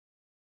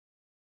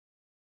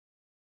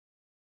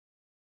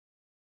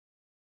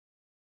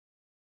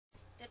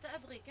Dette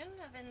bruken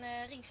av en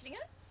ringslynge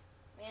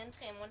med en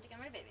 3 måneder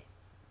gammel baby.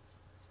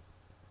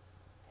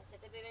 Jeg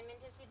setter babyen min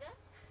til side.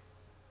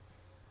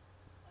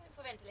 Og hun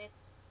får vente litt.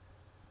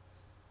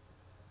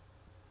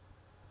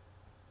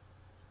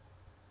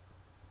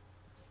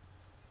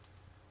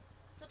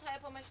 Så tar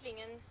jeg på meg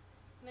slingen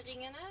med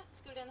ringene.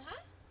 Skulderen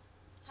her.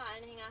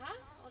 Halen henger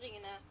her, og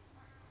ringene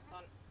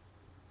sånn.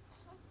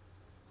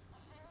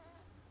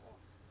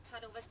 Ta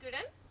det over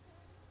skulderen.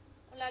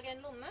 Og lage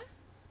en lomme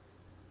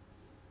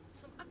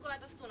som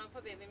akkurat er stor nok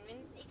for babyen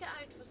min. Ikke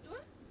alt for stor,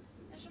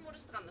 ellers så må du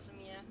stramme så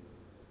mye.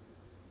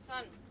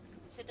 Sånn.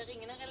 Setter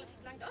ringene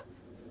relativt langt opp.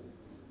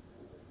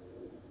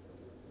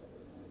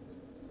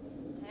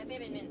 Det er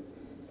babyen min.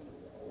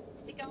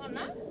 Stikker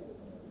hånda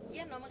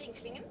gjennom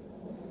ringslingen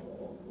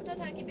og tar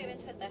tak i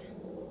babyens føtte.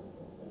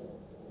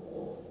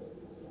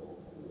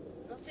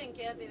 Nå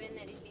synker jeg babyen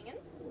ned i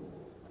slingen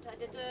og tar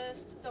dette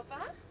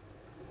stoffet her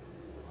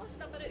og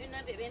stopper det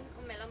under babyen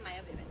og mellom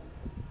meg og babyen.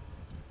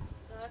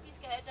 Så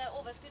fisker jeg et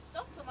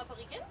overskuddsstoff som var på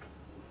ryggen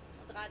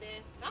og drar det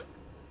fram,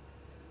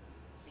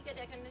 slik at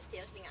jeg kan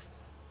justere slinga.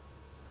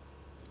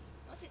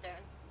 Nå sitter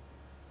hun.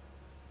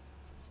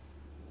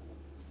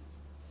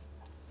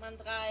 Man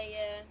drar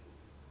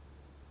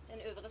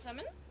den øvre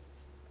sømmen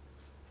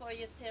for å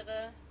justere,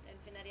 den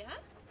finner de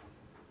her,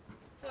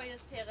 for å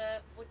justere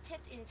hvor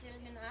tett inntil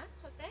hun er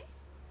hos deg,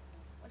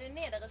 og den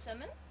nedre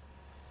sømmen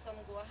som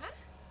går her,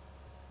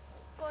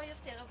 for å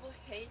justere hvor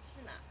høyt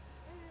hun er.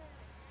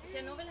 Hvis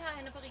jeg nå vil ha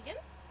henne på ryggen,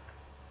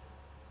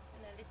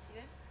 hun er litt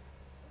sur,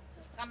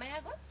 så strammer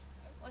jeg godt,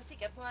 og er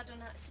sikker på at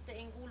hun sitter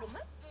i en god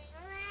lomme.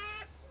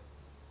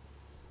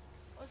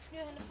 Og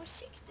snur henne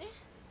forsiktig